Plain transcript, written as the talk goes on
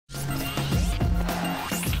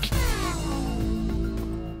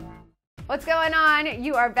What's going on?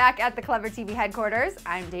 You are back at the Clever TV headquarters.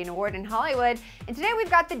 I'm Dana Ward in Hollywood, and today we've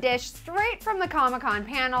got the dish straight from the Comic-Con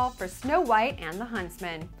panel for Snow White and the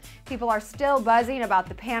Huntsman. People are still buzzing about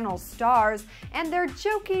the panel's stars and their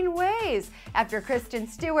joking ways after Kristen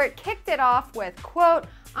Stewart kicked it off with, quote,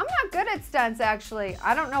 "I'm not good at stunts actually.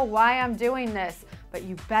 I don't know why I'm doing this, but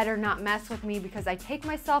you better not mess with me because I take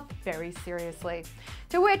myself very seriously."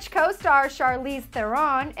 To which co-star Charlize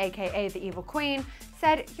Theron, aka the Evil Queen,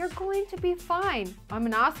 said, "You're going to be fine. I'm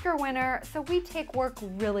an Oscar winner, so we take work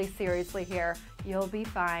really seriously here. You'll be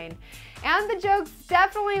fine." And the jokes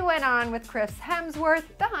definitely went on with Chris Hemsworth,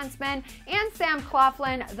 the Huntsman, and Sam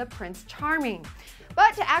Claflin, the Prince Charming.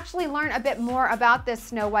 But to actually learn a bit more about this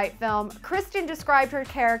Snow White film, Kristen described her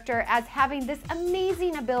character as having this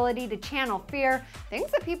amazing ability to channel fear, things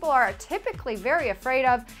that people are typically very afraid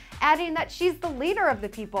of, adding that she's the leader of the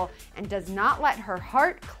people and does not let her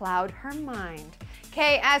heart cloud her mind.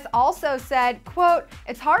 KS also said, quote,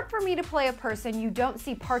 "It's hard for me to play a person you don't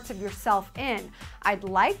see parts of yourself in. I'd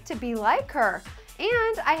like to be like her.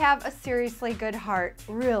 And I have a seriously good heart,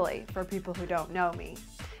 really, for people who don't know me."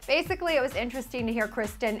 Basically, it was interesting to hear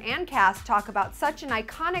Kristen and cast talk about such an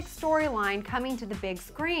iconic storyline coming to the big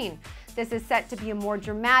screen. This is set to be a more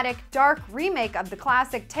dramatic, dark remake of the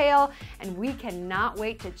classic tale, and we cannot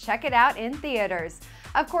wait to check it out in theaters.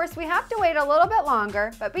 Of course, we have to wait a little bit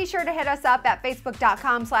longer, but be sure to hit us up at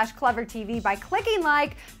facebook.com/clevertv by clicking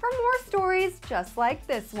like for more stories just like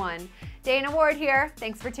this one. Dana Ward here.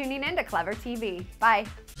 Thanks for tuning in to Clever TV. Bye.